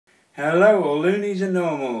Hello all loonies and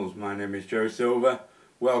normals, my name is Joe Silver,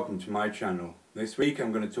 welcome to my channel. This week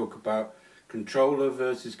I'm going to talk about controller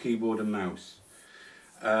versus keyboard and mouse.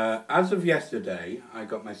 As of yesterday I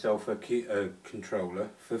got myself a controller,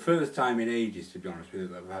 for the first time in ages to be honest with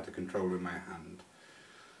you. I've had a controller in my hand.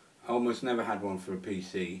 I almost never had one for a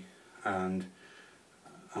PC, and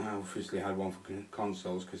I obviously had one for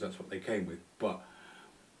consoles because that's what they came with, but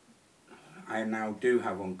I now do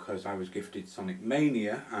have one because I was gifted Sonic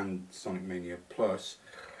Mania and Sonic Mania Plus,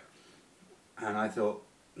 and I thought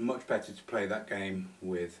much better to play that game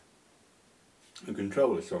with a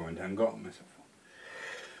controller, so I went and got myself one.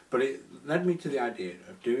 But it led me to the idea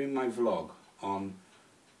of doing my vlog on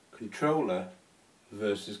controller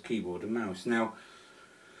versus keyboard and mouse. Now,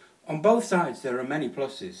 on both sides there are many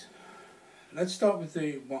pluses. Let's start with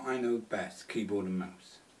what I know best, keyboard and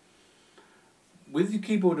mouse. With the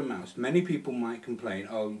keyboard and mouse, many people might complain,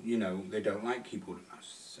 oh, you know, they don't like keyboard and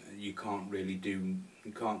mouse. You can't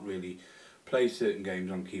really play certain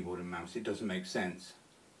games on keyboard and mouse. It doesn't make sense.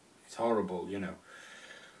 It's horrible, you know.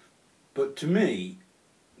 But to me,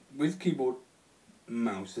 with keyboard and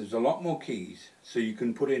mouse, there's a lot more keys, so you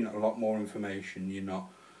can put in a lot more information. You're not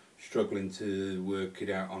struggling to work it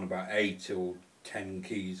out on about 8 or 10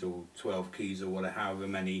 keys or 12 keys or whatever, however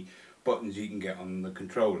many buttons you can get on the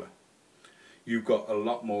controller. You've got a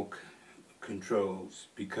lot more controls,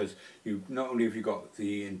 because you not only have you got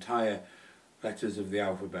the entire letters of the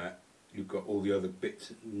alphabet, you've got all the other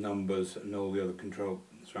bits, numbers and all the other controls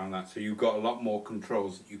around that, so you've got a lot more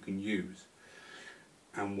controls that you can use.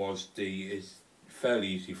 And WASD is fairly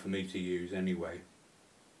easy for me to use anyway,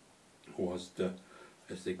 WASD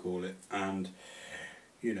as they call it, and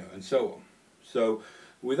you know, and so on. So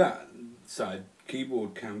with that side,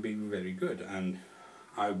 keyboard can be very good, and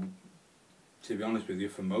to be honest with you,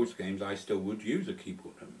 for most games I still would use a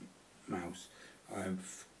keyboard and mouse.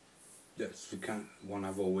 That's the kind of one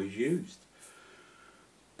I've always used.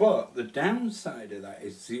 But the downside of that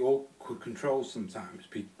is the awkward controls sometimes.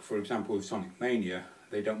 For example, with Sonic Mania,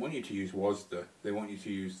 they don't want you to use WASD, they want you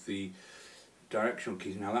to use the directional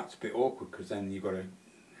keys. Now that's a bit awkward, because then you've got to,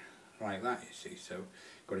 like that you see, so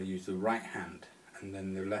you've got to use the right hand and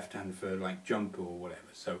then the left hand for like jump or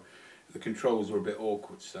whatever. So the controls are a bit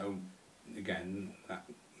awkward, so again, that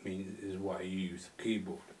is why you use the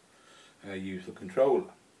keyboard, use the controller.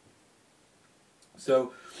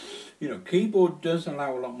 So, you know, keyboard does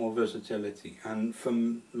allow a lot more versatility, and for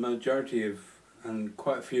majority of, and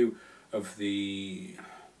quite a few of the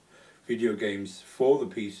video games for the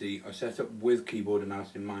PC are set up with keyboard and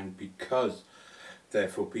mouse in mind, because they're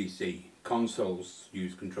for PC. Consoles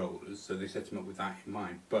use controllers, so they set them up with that in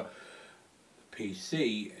mind, but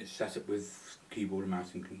PC is set up with keyboard and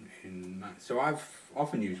mouse in mind. So I've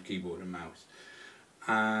often used keyboard and mouse,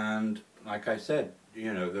 and like I said,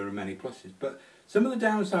 you know, there are many pluses, but some of the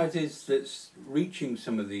downsides is that reaching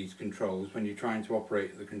some of these controls when you're trying to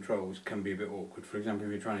operate the controls can be a bit awkward. For example,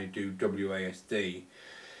 if you're trying to do WASD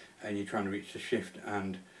and you're trying to reach the shift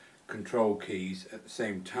and control keys at the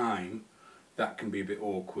same time, that can be a bit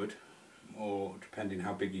awkward, or depending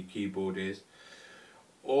how big your keyboard is.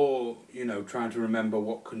 Or, you know, trying to remember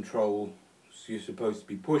what controls you're supposed to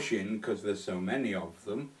be pushing, because there's so many of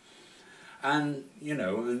them. And, you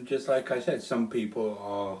know, and just like I said, some people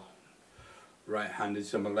are right-handed,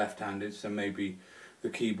 some are left-handed, so maybe the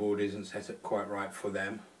keyboard isn't set up quite right for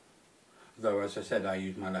them. Though, as I said, I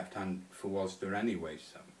use my left hand for WASD anyway,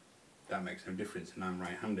 so that makes no difference, and I'm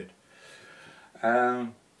right-handed.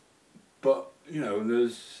 But, you know,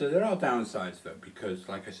 there are downsides though, because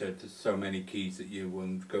like I said, there's so many keys that you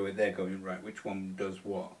won't go in there going, right, which one does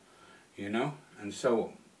what, you know, and so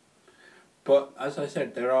on. But as I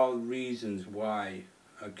said, there are reasons why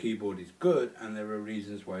a keyboard is good, and there are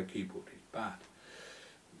reasons why a keyboard is bad.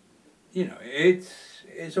 You know,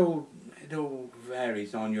 it all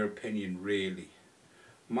varies on your opinion, really.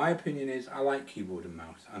 My opinion is I like keyboard and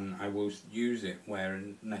mouse, and I will use it where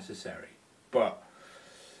necessary. But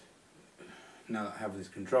now that I have this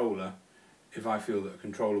controller, if I feel that a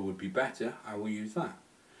controller would be better, I will use that.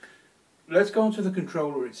 Let's go on to the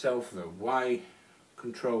controller itself though. Why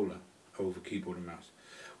controller over keyboard and mouse?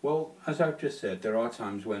 Well, as I've just said, there are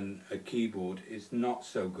times when a keyboard is not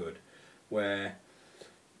so good, where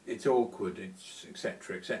it's awkward, it's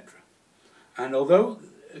etc, etc. And although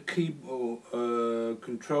a keyboard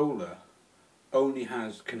controller only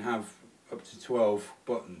can have up to 12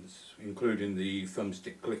 buttons, including the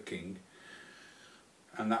thumbstick clicking,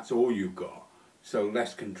 and that's all you've got, so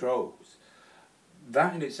less controls,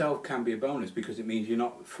 that in itself can be a bonus, because it means you're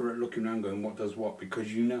not looking around going what does what,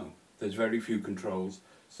 because you know there's very few controls,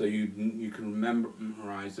 So you can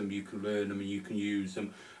memorize them, you can learn them, and you can use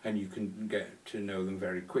them, and you can get to know them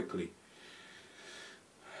very quickly.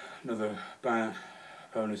 Another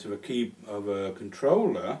bonus of a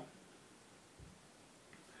controller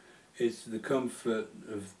is the comfort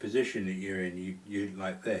of the position that you're in. You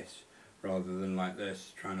like this rather than like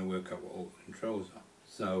this, trying to work out what all the controls are.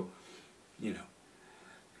 So, you know,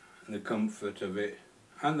 the comfort of it,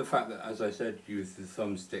 and the fact that, as I said, use the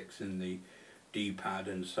thumbsticks and the D-pad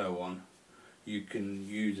and so on, you can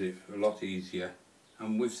use it a lot easier.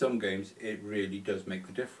 And with some games, it really does make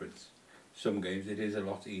the difference. Some games, it is a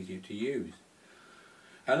lot easier to use.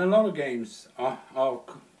 And a lot of games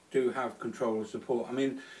do have controller support. I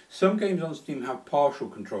mean, some games on Steam have partial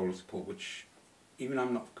controller support, which even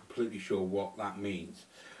I'm not completely sure what that means.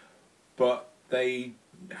 But they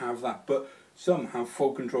have that. But some have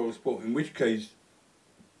full controller support, in which case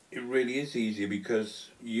it really is easier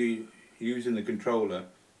because you using the controller.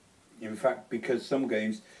 In fact, because some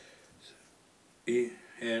games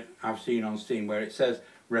I've seen on Steam where it says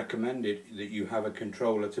recommended that you have a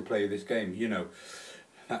controller to play this game, you know,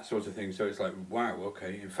 that sort of thing. So it's like, wow,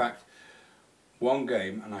 okay. In fact, one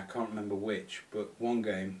game, and I can't remember which, but one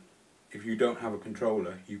game, if you don't have a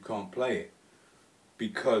controller, you can't play it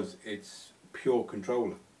because it's pure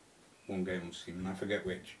controller. One game on Steam, and I forget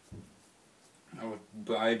which.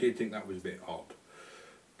 But I did think that was a bit odd.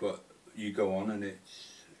 But you go on, and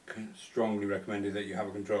it's strongly recommended that you have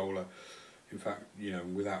a controller. In fact, you know,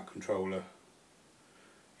 without controller,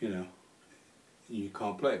 you know, you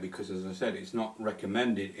can't play it because, as I said, it's not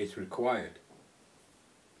recommended, it's required.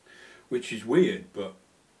 Which is weird, but,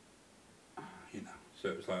 you know, so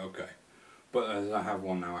it's like, okay. But as I have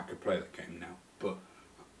one now, I could play that game now, but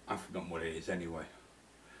I've forgotten what it is anyway.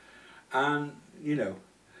 And, you know,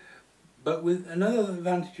 but with another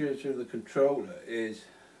advantage of the controller is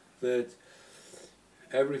that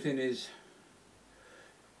everything is,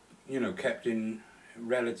 you know,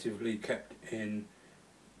 relatively kept in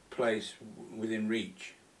place within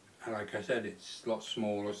reach. And like I said, it's a lot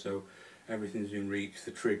smaller, so everything's in reach.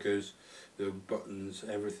 The triggers, the buttons,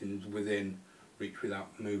 everything's within reach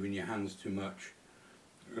without moving your hands too much.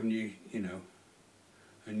 And you know,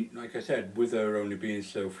 and like I said, with there only being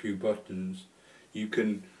so few buttons, you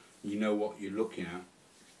know what you're looking at.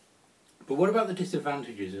 But what about the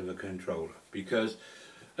disadvantages of a controller? Because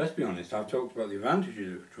let's be honest, I've talked about the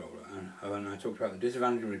advantages of a controller, and I talked about the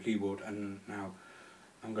disadvantages of a keyboard, and now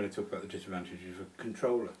I'm going to talk about the disadvantages of a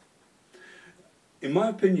controller. In my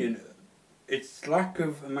opinion, its lack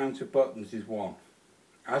of amount of buttons is one.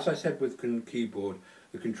 As I said with keyboard,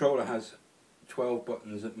 the controller has 12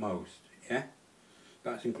 buttons at most, yeah?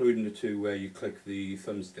 That's including the two where you click the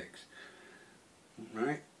thumbsticks,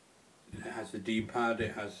 right? It has the D-pad,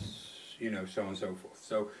 it has, you know, so on and so forth.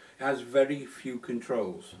 So it has very few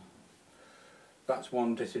controls. That's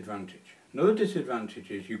one disadvantage. Another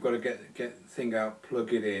disadvantage is you've got to get the thing out,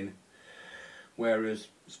 plug it in, whereas,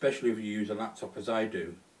 especially if you use a laptop as I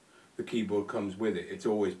do, the keyboard comes with it, it's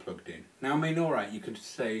always plugged in. Now I mean, alright, you could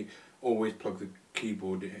say always plug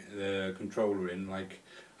the controller in like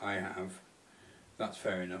I have, that's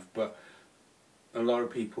fair enough, but a lot of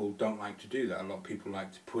people don't like to do that. A lot of people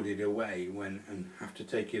like to put it away and have to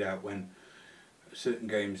take it out when certain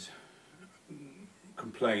games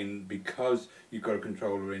complain because you've got a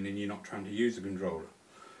controller in and you're not trying to use the controller.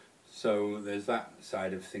 So there's that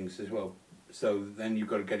side of things as well. So then you've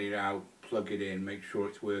got to get it out, plug it in, make sure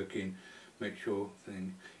it's working, make sure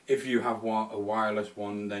thing. If you have a wireless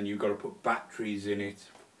one, then you've got to put batteries in it,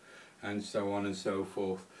 and so on and so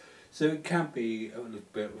forth. So it can be a little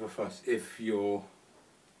bit of a fuss if you're,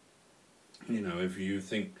 you know, if you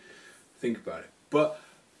think about it. But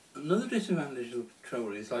another disadvantage of the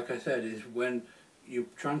controller is, like I said, is when you're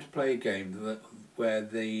trying to play a game where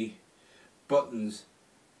the buttons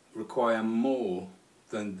require more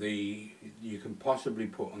than you can possibly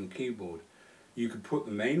put on the keyboard. You could put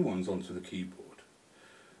the main ones onto the keyboard.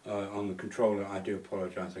 On the controller, I do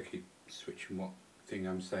apologise, I keep switching what thing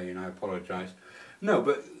I'm saying, I apologise. No,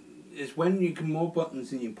 but it's when you can more buttons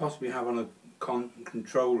than you possibly have on a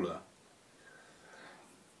controller,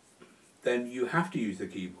 then you have to use the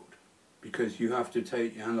keyboard, because you have to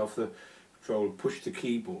take your hand off the controller, push the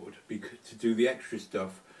keyboard to do the extra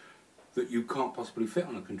stuff that you can't possibly fit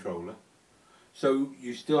on a controller. So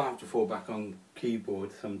you still have to fall back on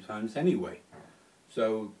keyboard sometimes anyway.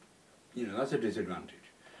 So, you know, that's a disadvantage.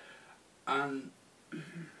 And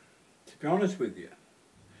to be honest with you,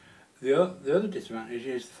 the other disadvantage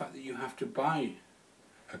is the fact that you have to buy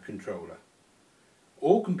a controller.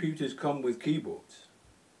 All computers come with keyboards,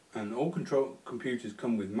 and all computers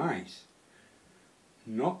come with mice.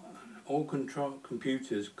 Not all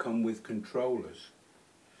computers come with controllers.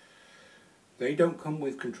 They don't come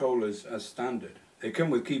with controllers as standard. They come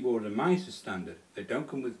with keyboard and mouse as standard. They don't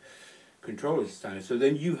come with controllers as standard. So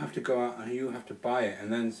then you have to go out and you have to buy it,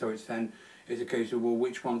 and then so it's a case of, well,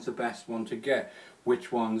 which one's the best one to get?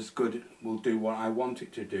 Which one's good, will do what I want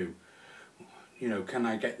it to do? You know, can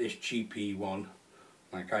I get this cheapy one,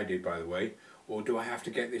 like I did by the way, or do I have to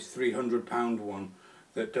get this £300 one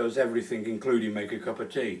that does everything including make a cup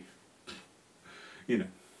of tea? You know,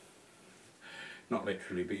 not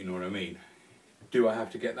literally, but you know what I mean. Do I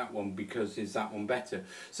have to get that one because is that one better?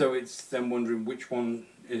 So it's then wondering which one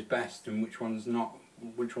is best and which one's not,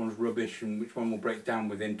 which one's rubbish and which one will break down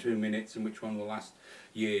within 2 minutes and which one will last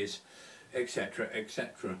years, etc,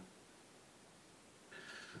 etc.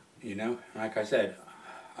 You know, like I said,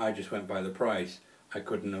 I just went by the price. I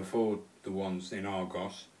couldn't afford the ones in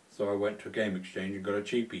Argos, so I went to a game exchange and got a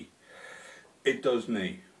cheapie. It does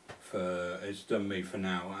me it's done me for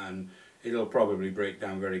now, and it'll probably break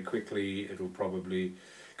down very quickly. It'll probably,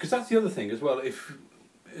 because that's the other thing as well, if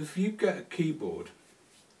you get a keyboard,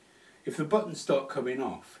 if the buttons start coming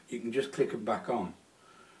off, you can just click them back on.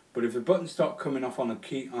 But if the buttons start coming off on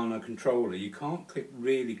a controller, you can't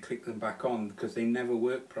really click them back on because they never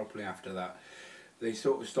work properly after that. They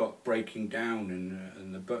sort of start breaking down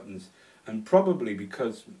and the buttons, and probably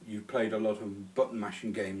because you've played a lot of button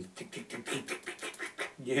mashing games, tick tick tick tick tick tick tick,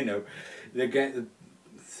 you know,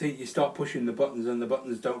 you start pushing the buttons and the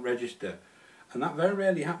buttons don't register, and that very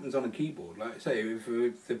rarely happens on a keyboard. Like I say,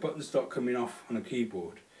 if the buttons start coming off on a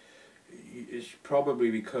keyboard, it's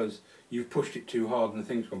probably because you've pushed it too hard and the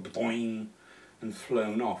thing's gone boing and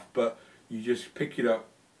flown off. But you just pick it up,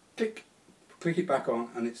 click it back on,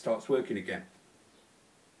 and it starts working again.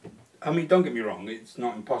 I mean, don't get me wrong, it's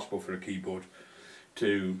not impossible for a keyboard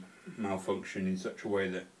to malfunction in such a way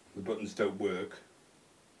that the buttons don't work.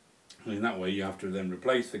 And in that way you have to then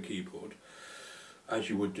replace the keyboard, as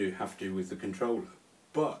you would have to with the controller.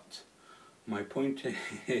 But my point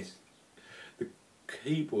is, the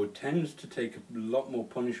keyboard tends to take a lot more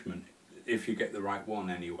punishment if you get the right one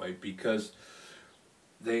anyway, because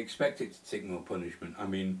they expect it to take more punishment. I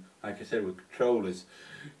mean, like I said, with controllers,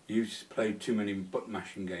 you've played too many button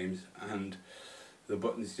mashing games and the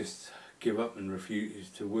buttons just give up and refuse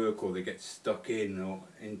to work, or they get stuck in or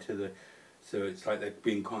into the, so it's like they're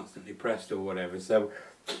being constantly pressed or whatever. So,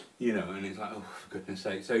 you know, and it's like, oh, for goodness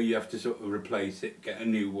sake. So you have to sort of replace it, get a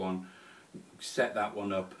new one, set that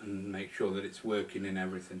one up and make sure that it's working and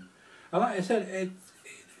everything. And like I said,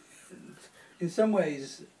 in some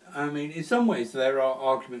ways, I mean, in some ways there are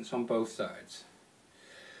arguments on both sides.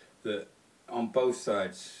 That on both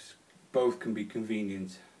sides, both can be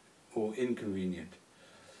convenient or inconvenient.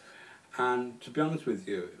 And to be honest with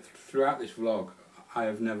you, throughout this vlog, I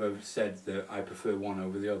have never said that I prefer one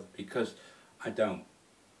over the other, because I don't.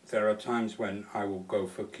 There are times when I will go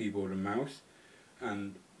for keyboard and mouse,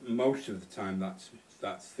 and most of the time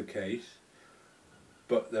that's the case.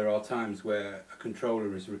 But there are times where a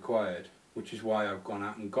controller is required, which is why I've gone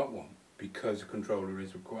out and got one, because a controller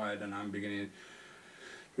is required, and I'm beginning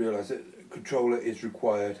to realise that a controller is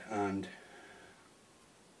required, and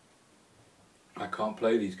I can't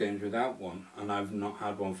play these games without one, and I've not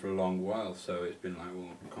had one for a long while, so it's been like,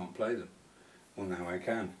 well, I can't play them. Well, now I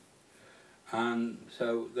can. And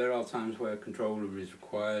so there are times where a controller is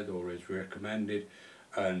required or is recommended,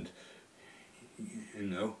 and you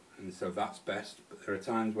know, and so that's best. But there are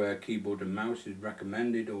times where keyboard and mouse is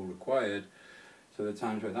recommended or required, so there are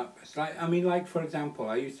times where that's best. Like, I mean, like for example,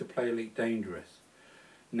 I used to play Elite Dangerous.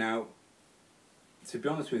 Now, to be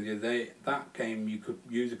honest with you, that game you could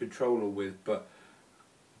use a controller with, but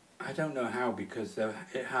I don't know how, because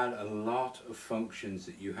it had a lot of functions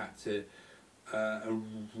that you had to, a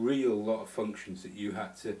real lot of functions that you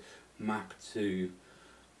had to map to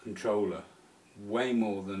controller, way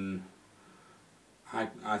more than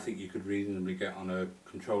I think you could reasonably get on a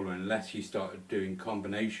controller, unless you started doing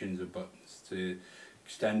combinations of buttons to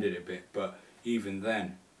extend it a bit. But even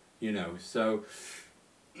then, you know, so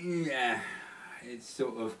yeah, it's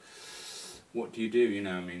sort of, what do you do, you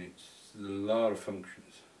know, I mean, it's a lot of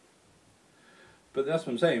functions. But that's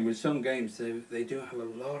what I'm saying, with some games they do have a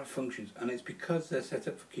lot of functions, and it's because they're set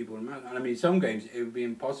up for keyboard and mouse. And I mean, some games it would be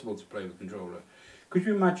impossible to play with a controller. Could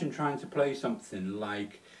you imagine trying to play something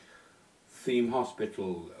like Theme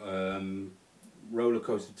Hospital, Roller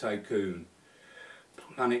Coaster Tycoon,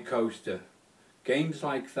 Planet Coaster, games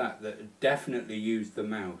like that definitely use the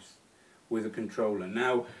mouse with a controller?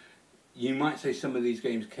 Now, you might say some of these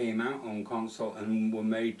games came out on console and were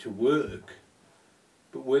made to work,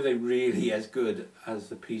 but were they really as good as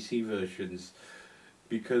the PC versions?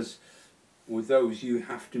 Because with those you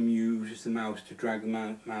have to use the mouse to drag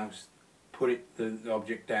the mouse, put the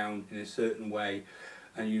object down in a certain way,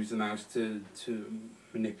 and use the mouse to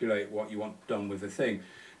manipulate what you want done with the thing.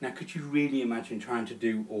 Now, could you really imagine trying to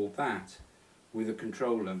do all that with a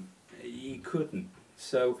controller? You couldn't.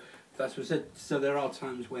 So that's what I said. So there are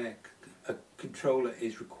times where a controller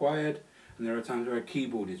is required, and there are times where a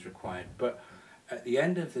keyboard is required. But at the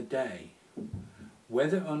end of the day,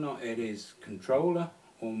 whether or not it is controller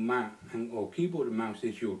or keyboard and mouse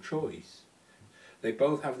is your choice. They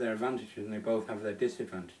both have their advantages and they both have their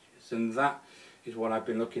disadvantages, and that is what I've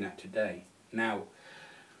been looking at today. Now,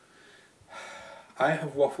 I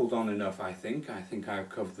have waffled on enough, I think. I think I've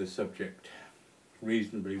covered the subject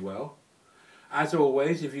reasonably well. As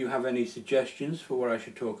always, if you have any suggestions for what I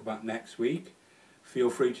should talk about next week,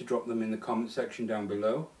 feel free to drop them in the comment section down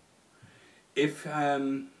below. If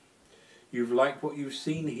you've liked what you've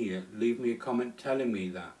seen here, leave me a comment telling me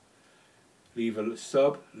that. Leave a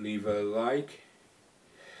sub, leave a like.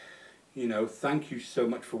 You know, thank you so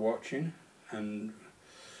much for watching, and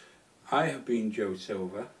I have been Joe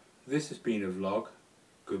Silver. This has been a vlog.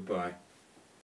 Goodbye.